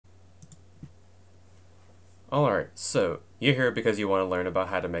Alright, so you're here because you want to learn about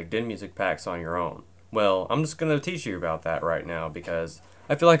how to make Dynmusic packs on your own. Well, I'm just going to teach you about that right now because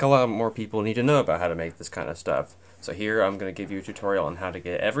I feel like a lot more people need to know about how to make this kind of stuff. So here I'm going to give you a tutorial on how to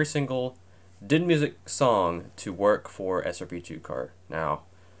get every single Dynmusic song to work for SRB2Kart. Now,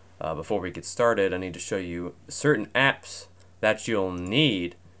 before we get started, I need to show you certain apps that you'll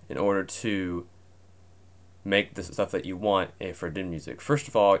need in order to make the stuff that you want for Dynmusic. First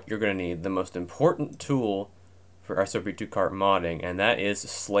of all, you're going to need the most important tool for SRB2Kart modding, and that is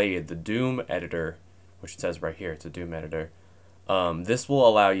Slade, the Doom editor, which it says right here, it's a Doom editor. This will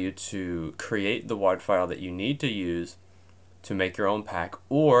allow you to create the WAD file that you need to use to make your own pack,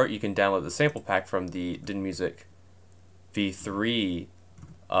 or you can download the sample pack from the Dynmusic v3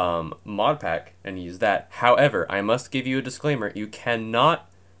 mod pack and use that. However, I must give you a disclaimer, you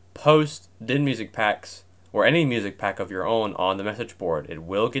cannot post Dynmusic packs or any music pack of your own on the message board. It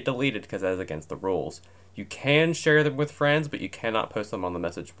will get deleted because that is against the rules. You can share them with friends, but you cannot post them on the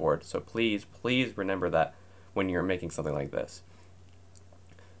message board. So please, please remember that when you're making something like this.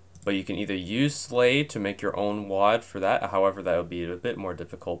 But you can either use Slade to make your own WAD for that, however that would be a bit more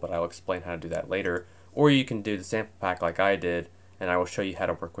difficult, but I'll explain how to do that later. Or you can do the sample pack like I did, and I will show you how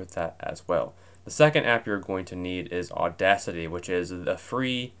to work with that as well. The second app you're going to need is Audacity, which is the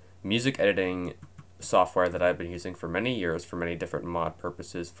free music editing software that I've been using for many years for many different mod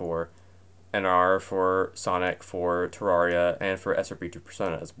purposes, for NR, for Sonic, for Terraria, and for SRB2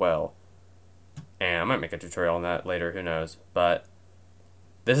 Persona as well. And I might make a tutorial on that later, who knows. But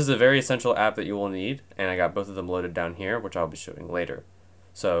this is a very essential app that you will need, and I got both of them loaded down here, which I'll be showing later.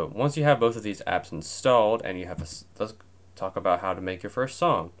 So once you have both of these apps installed, and you have let's talk about how to make your first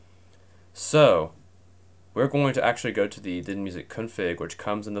song. So we're going to actually go to the Dynmusic config, which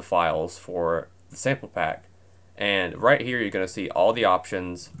comes in the files for the sample pack, and right here you're going to see all the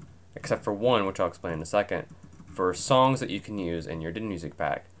options except for one, which I'll explain in a second, for songs that you can use in your Dynmusic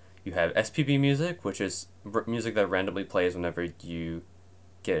pack. You have SPB music, which is music that randomly plays whenever you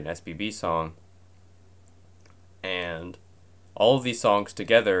get an SPB song, and all of these songs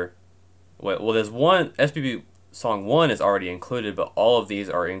together, well there's one, SPB song 1 is already included, but all of these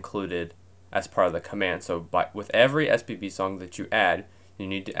are included as part of the command. So with every SPB song that you add, you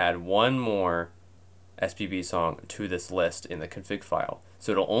need to add one more SPB song to this list in the config file.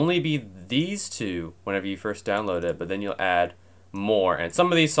 So it'll only be these two whenever you first download it, but then you'll add more. And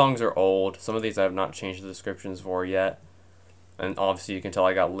some of these songs are old, some of these I have not changed the descriptions for yet. And obviously you can tell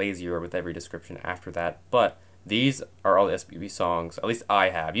I got lazier with every description after that. But these are all the SPB songs, at least I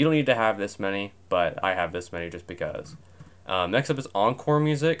have. You don't need to have this many, but I have this many just because. Next up is Encore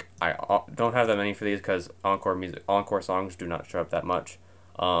music. I don't have that many for these because Encore songs do not show up that much.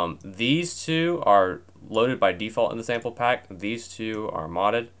 These two are loaded by default in the sample pack. These two are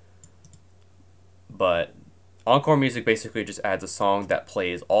modded. But Encore music basically just adds a song that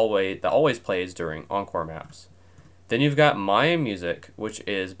always plays during Encore maps. Then you've got Maya music, which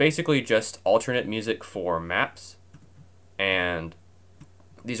is basically just alternate music for maps. And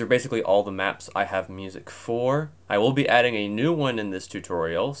these are basically all the maps I have music for. I will be adding a new one in this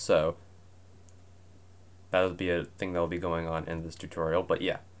tutorial, so that'll be a thing that'll be going on in this tutorial. But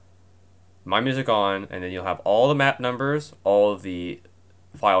yeah, My Music on, and then you'll have all the map numbers, all of the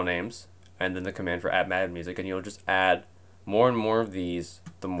file names, and then the command for add music, and you'll just add more and more of these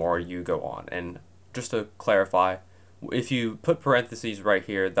the more you go on. And just to clarify, if you put parentheses right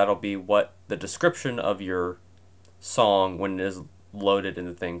here, that'll be what the description of your song when it is loaded in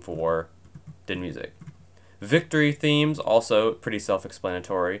the thing for Dynmusic. Victory themes, also pretty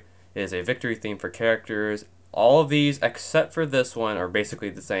self-explanatory, is a victory theme for characters. All of these except for this one are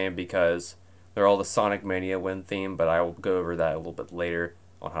basically the same because they're all the Sonic Mania win theme, but I will go over that a little bit later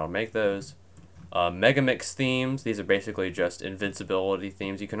on how to make those. Megamix themes, these are basically just invincibility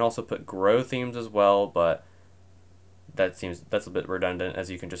themes. You can also put grow themes as well, but that's a bit redundant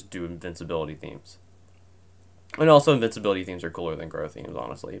as you can just do invincibility themes. And also invincibility themes are cooler than grow themes,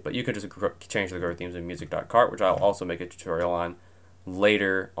 honestly. But you could just change the grow themes in music.cart, which I'll also make a tutorial on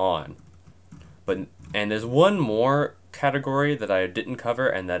later on. And there's one more category that I didn't cover,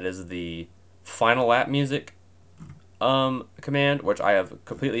 and that is the final lap music command, which I have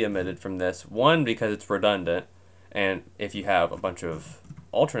completely omitted from this. One, because it's redundant, and if you have a bunch of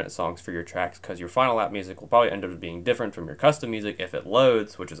alternate songs for your tracks, because your final lap music will probably end up being different from your custom music if it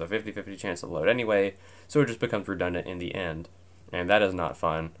loads, which is a 50-50 chance to load anyway, so it just becomes redundant in the end, and that is not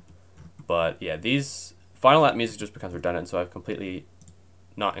fun. But yeah, these final lap music just becomes redundant, so I've completely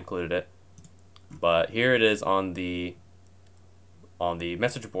not included it. But here it is on the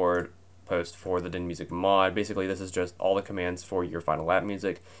message board post for the Dynmusic mod. Basically, this is just all the commands for your final lap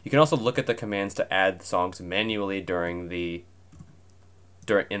music. You can also look at the commands to add songs manually in the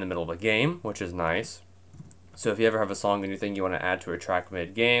middle of a game, which is nice. So if you ever have a song and you think you want to add to a track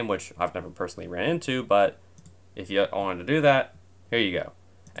mid-game, which I've never personally ran into, but if you wanted to do that, here you go.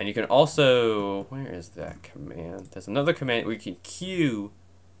 And you can also, where is that command? There's another command where you can queue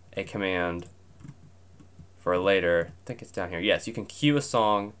a command for later. I think it's down here. Yes, you can queue a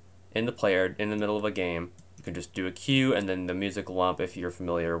song in the player in the middle of a game. You can just do a queue and then the music lump if you're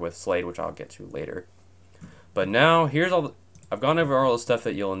familiar with Slade, which I'll get to later. But now here's all I've gone over all the stuff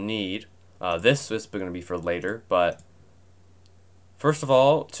that you'll need. This is going to be for later, but first of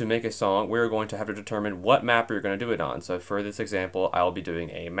all, to make a song, we're going to have to determine what map you're going to do it on. So for this example, I'll be doing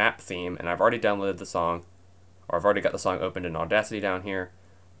a map theme, and I've already downloaded the song, or I've already got the song opened in Audacity down here,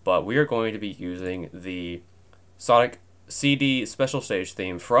 but we are going to be using the Sonic CD Special Stage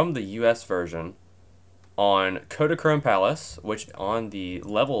theme from the US version on Kodachrome Palace, which on the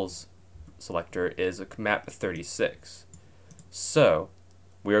levels selector is map 36. So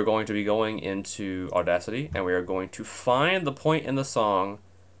we are going to be going into Audacity and we are going to find the point in the song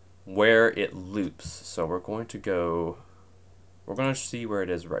where it loops. So we're going to see where it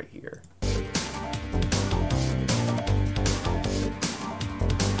is right here.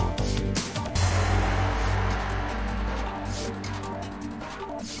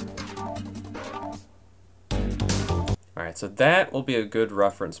 Alright, so that will be a good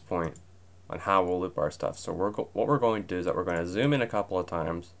reference point on how we'll loop our stuff. So what we're going to do is that we're going to zoom in a couple of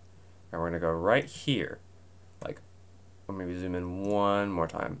times, and we're going to go right here, or maybe zoom in one more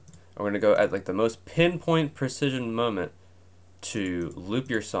time. And we're going to go at the most pinpoint precision moment to loop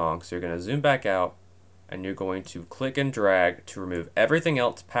your song. So you're going to zoom back out, and you're going to click and drag to remove everything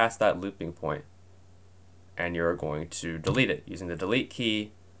else past that looping point, and you're going to delete it using the delete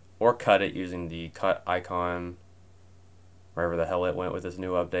key, or cut it using the cut icon, wherever the hell it went with this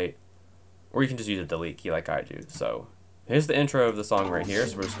new update. Or you can just use a delete key like I do. So here's the intro of the song right here.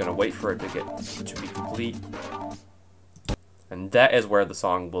 So we're just going to wait for it to be complete. And that is where the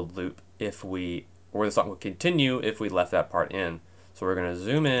song will loop where the song will continue if we left that part in. So we're going to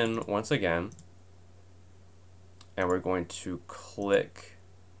zoom in once again. And we're going to click.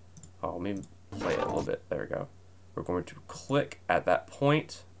 Oh, let me play it a little bit. There we go. We're going to click at that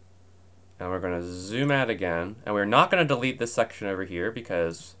point. And we're going to zoom out again. And we're not going to delete this section over here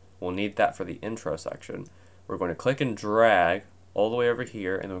because we'll need that for the intro section. We're going to click and drag all the way over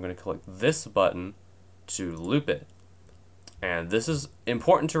here, and then we're going to click this button to loop it. And this is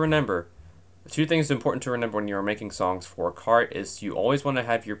important to remember. Two things important to remember when you're making songs for Kart is you always want to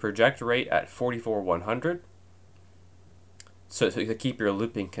have your project rate at 44/100. So to keep your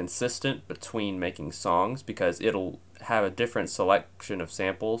looping consistent between making songs, because it'll have a different selection of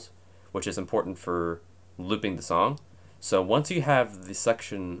samples, which is important for looping the song. So once you have the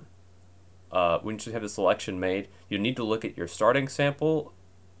section, once you have the selection made, you need to look at your starting sample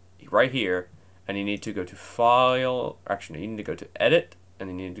right here, and you need to go to File. Actually, you need to go to Edit, and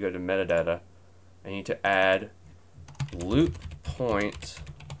you need to go to Metadata, and you need to add loop point,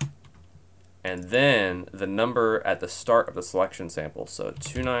 and then the number at the start of the selection sample. So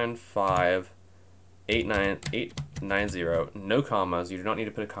 295,89890, no commas. You do not need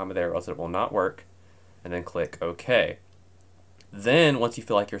to put a comma there, or else it will not work. And then click OK. Then, once you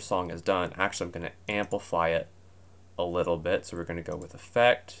feel like your song is done, actually I'm going to amplify it a little bit. So we're going to go with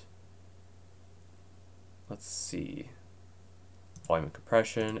Effect. Let's see. Volume and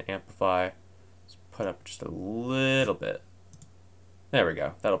compression, amplify. Let's put up just a little bit. There we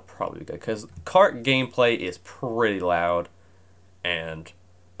go. That'll probably be good, because Kart gameplay is pretty loud, and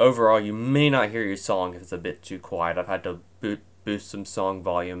overall you may not hear your song if it's a bit too quiet. I've had to boost some song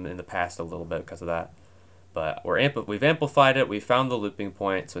volume in the past a little bit because of that. But we've amplified it, we found the looping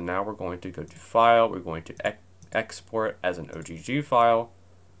point, so now we're going to go to File, we're going to export as an OGG file,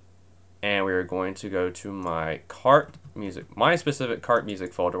 and we're going to go to my specific Kart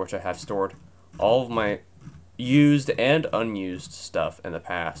music folder, which I have stored all of my used and unused stuff in the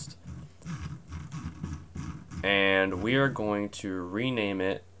past. And we are going to rename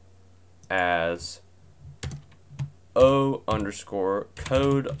it as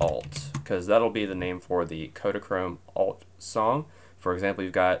O_code alt, because that'll be the name for the Kodachrome alt song. For example,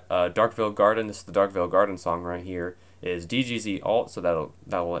 you've got Darkville Garden. This is the Darkville Garden song right here. Is DGZ alt, so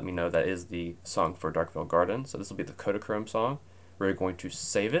that'll let me know that is the song for Darkville Garden. So this will be the Kodachrome song. We're going to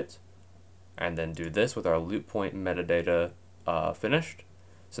save it, and then do this with our loop point metadata finished.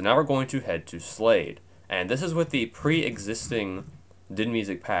 So now we're going to head to Slade, and this is with the pre-existing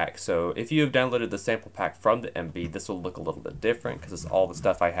Dynmusic pack. So if you have downloaded the sample pack from the MB, this will look a little bit different because it's all the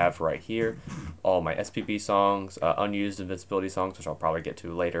stuff I have right here. All my SPB songs, unused invincibility songs, which I'll probably get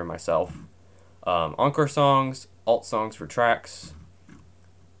to later myself. Encore songs, alt songs for tracks,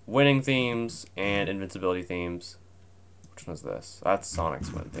 winning themes, and invincibility themes. Which one is this? That's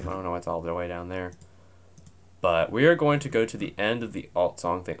Sonic's win theme. I don't know why it's all the way down there. But we are going to go to the end of the alt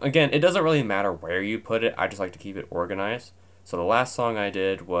song thing. Again, it doesn't really matter where you put it. I just like to keep it organized. So the last song I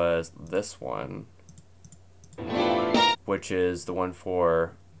did was this one, which is the one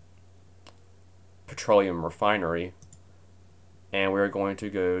for Petroleum Refinery. And we're going to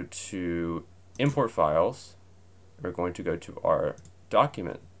go to import files. We're going to go to our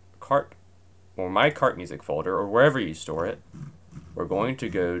document cart, or my cart music folder, or wherever you store it. We're going to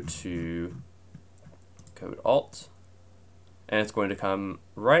go to code alt, and it's going to come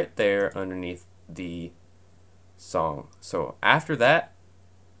right there underneath the song. So after that,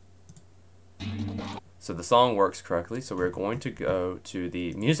 so the song works correctly, so we're going to go to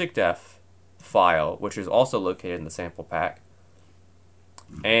the music def file, which is also located in the sample pack,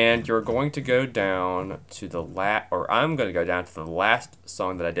 and you're going to go down to the I'm going to go down to the last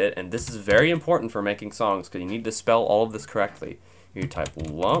song that I did, and this is very important for making songs because you need to spell all of this correctly. You type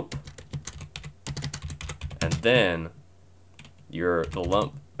lump, and then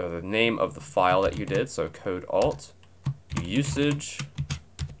the name of the file that you did, so code alt, usage,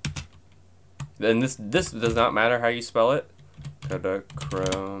 then this does not matter how you spell it,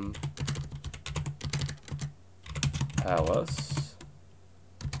 Kodachrome Palace,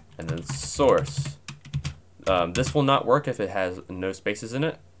 and then source. This will not work if it has no spaces in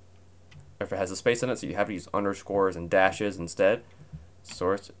it, or if it has a space in it, so you have to use underscores and dashes instead.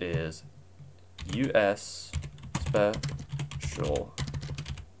 Source is US special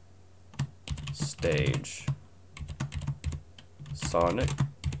stage Sonic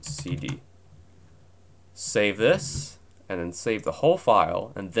CD. Save this, and then save the whole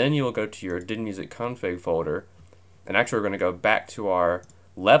file, and then you will go to your Dynmusic config folder, and actually we're going to go back to our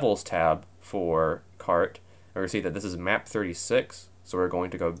levels tab for cart, and we're going to see that this is map 36, so we're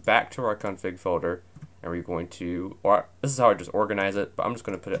going to go back to our config folder, and we're going to, or this is how I just organize it, but I'm just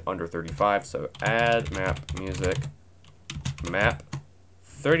going to put it under 35, so add map music, map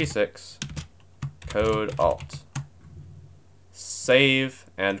 36, code alt, save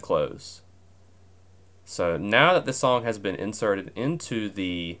and close. So now that this song has been inserted into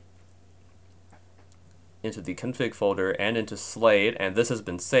the config folder and into Slade, and this has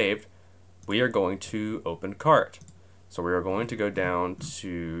been saved, we are going to open cart. So we are going to go down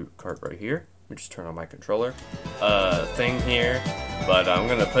to cart right here. Let me just turn on my controller thing here, but I'm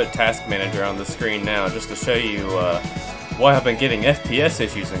gonna put task manager on the screen now just to show you why I've been getting FPS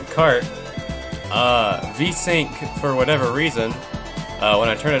issues in cart. VSync, for whatever reason, when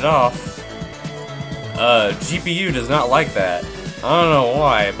I turn it off, GPU does not like that. I don't know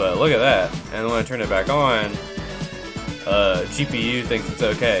why, but look at that. And when I turn it back on, GPU thinks it's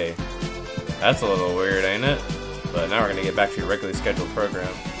okay. That's a little weird, ain't it? But now we're gonna get back to your regularly scheduled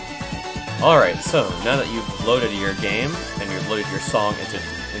program. Alright, so now that you've loaded your game and you've loaded your song into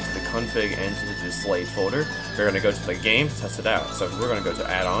the config and into the Slade folder, we're gonna go to the game to test it out. So we're gonna go to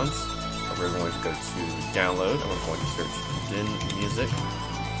add-ons, and we're going to go to download, and we're going to search Dynmusic.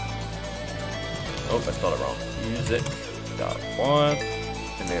 Oh, I spelled it wrong. Music.1,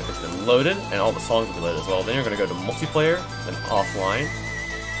 and then it's been loaded, and all the songs will be loaded as well. Then you're going to go to multiplayer, then offline.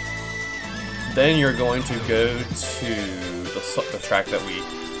 Then you're going to go to the track that we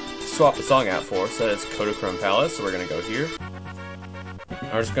swapped the song out for. So that's Kodachrome Palace. So we're going to go here.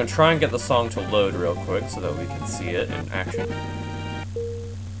 And we're just going to try and get the song to load real quick so that we can see it in action.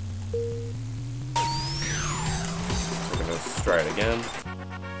 So we're going to try it again.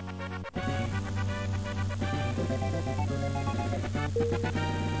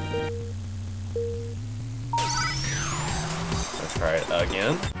 Let's try it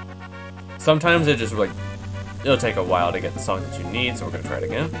again. Sometimes it just it'll take a while to get the song that you need, so we're gonna try it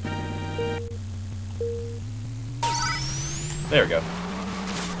again. There we go.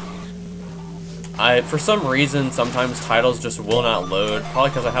 For some reason, sometimes titles just will not load,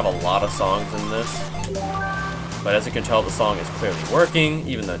 probably because I have a lot of songs in this. But as you can tell, the song is clearly working,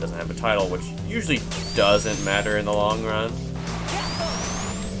 even though it doesn't have a title, which usually doesn't matter in the long run.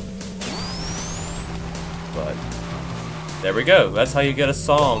 But there we go. That's how you get a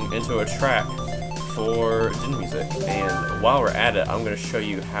song into a track for Dynmusic. And while we're at it, I'm going to show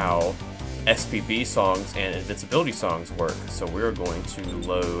you how SPB songs and invincibility songs work. So we're going to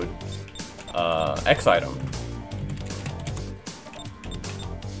load X item.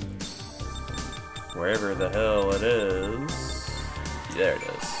 Wherever the hell it is. There it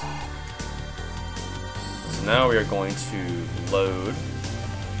is. So now we are going to load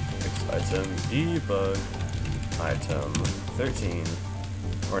fixed item debug item 13.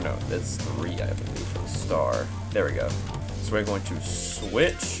 Or no, it's 3, I believe, from star. There we go. So we're going to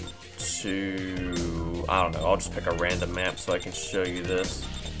switch to, I don't know, I'll just pick a random map so I can show you this.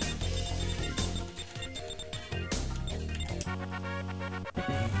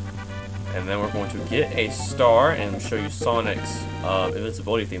 And then we're going to get a star and show you Sonic's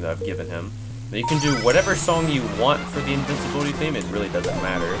invincibility theme that I've given him. Now you can do whatever song you want for the invincibility theme, it really doesn't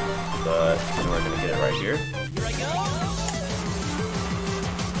matter. But we're going to get it right here. Here I go!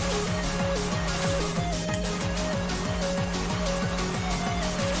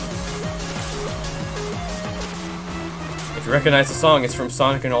 If you recognize the song, it's from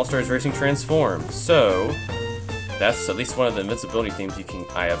Sonic and All-Stars Racing Transform. So that's at least one of the invincibility themes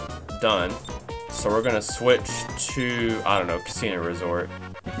I have done. So we're gonna switch to, I don't know, Casino Resort,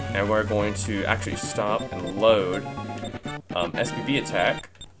 and we're going to actually stop and load SPB attack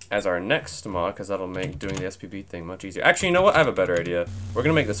as our next mod, because that'll make doing the SPB thing much easier. Actually, you know what? I have a better idea. We're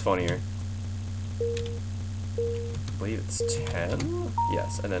gonna make this funnier. I believe it's 10.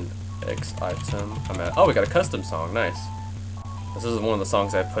 Yes, and then X item. Oh, we got a custom song. Nice. This is one of the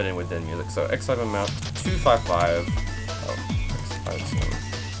songs I put in with Dynmusic. So X item amount 255. Oh, X item.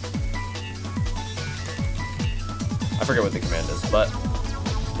 I forget what the command is, but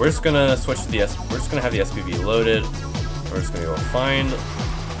we're just gonna switch to the we're just gonna have the SPB loaded. We're just gonna go find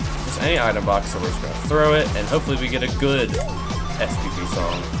just any item box, so we're just gonna throw it, and hopefully we get a good SPB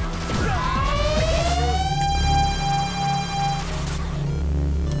song.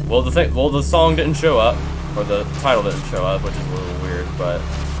 Well, the song didn't show up, or the title didn't show up, which is a little weird, but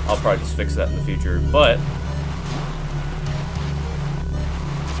I'll probably just fix that in the future. But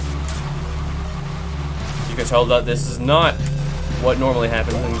you can tell that this is not what normally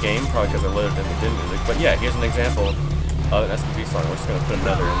happens in game, probably because I loaded in the Dynmusic. But yeah, here's an example of an SPB song. We're just gonna put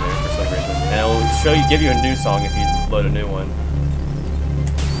another in there for some reason, and it'll give you a new song if you load a new one.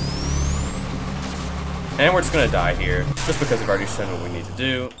 And we're just gonna die here, just because we've already shown what we need to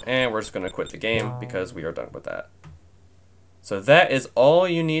do, and we're just gonna quit the game because we are done with that. So that is all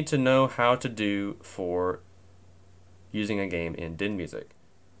you need to know how to do for using a game in Dynmusic.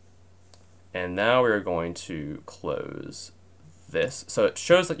 And now we're going to close this. So it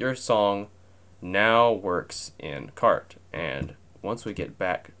shows that your song now works in Kart. And once we get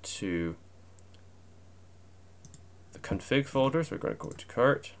back to the config folders, we're going to go to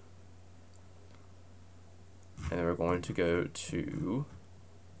Kart. And then we're going to go to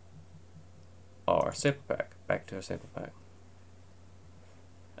our sample pack. Back to our sample pack.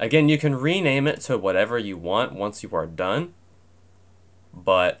 Again, you can rename it to whatever you want once you are done.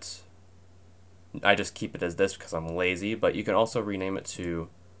 But I just keep it as this because I'm lazy. But you can also rename it to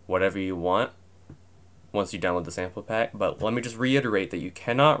whatever you want once you download the sample pack. But let me just reiterate that you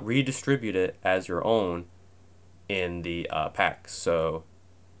cannot redistribute it as your own in the pack. So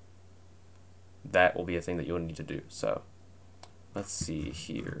that will be a thing that you'll need to do. So let's see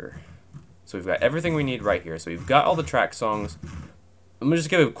here. So we've got everything we need right here. So we've got all the track songs. I'm gonna just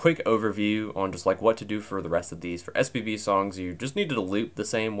give a quick overview on just like what to do for the rest of these. For SPB songs, you just need to loop the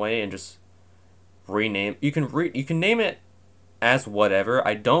same way and just rename. You can name it as whatever.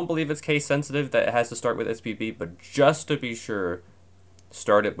 I don't believe it's case sensitive that it has to start with SPB, but just to be sure,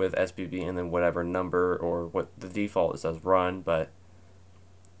 start it with SPB and then whatever number, or what the default it says run, but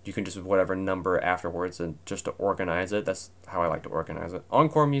you can just whatever number afterwards, and just to organize it. That's how I like to organize it.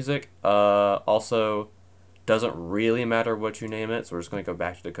 Encore music also doesn't really matter what you name it, so we're just going to go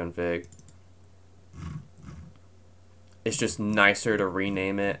back to the config. It's just nicer to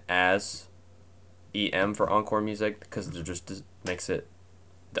rename it as EM for Encore music, because it just makes it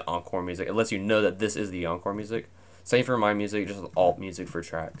the Encore music. It lets you know that this is the Encore music. Same for my music, just alt music for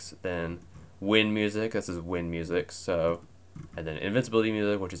tracks. Then Win music, this is Win music. So, and then Invincibility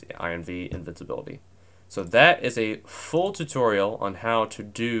music, which is INV Invincibility. So that is a full tutorial on how to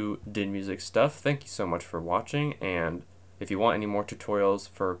do Dynmusic stuff. Thank you so much for watching, and if you want any more tutorials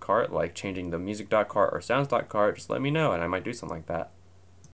for Kart, like changing the music.kart or sounds.kart, just let me know and I might do something like that.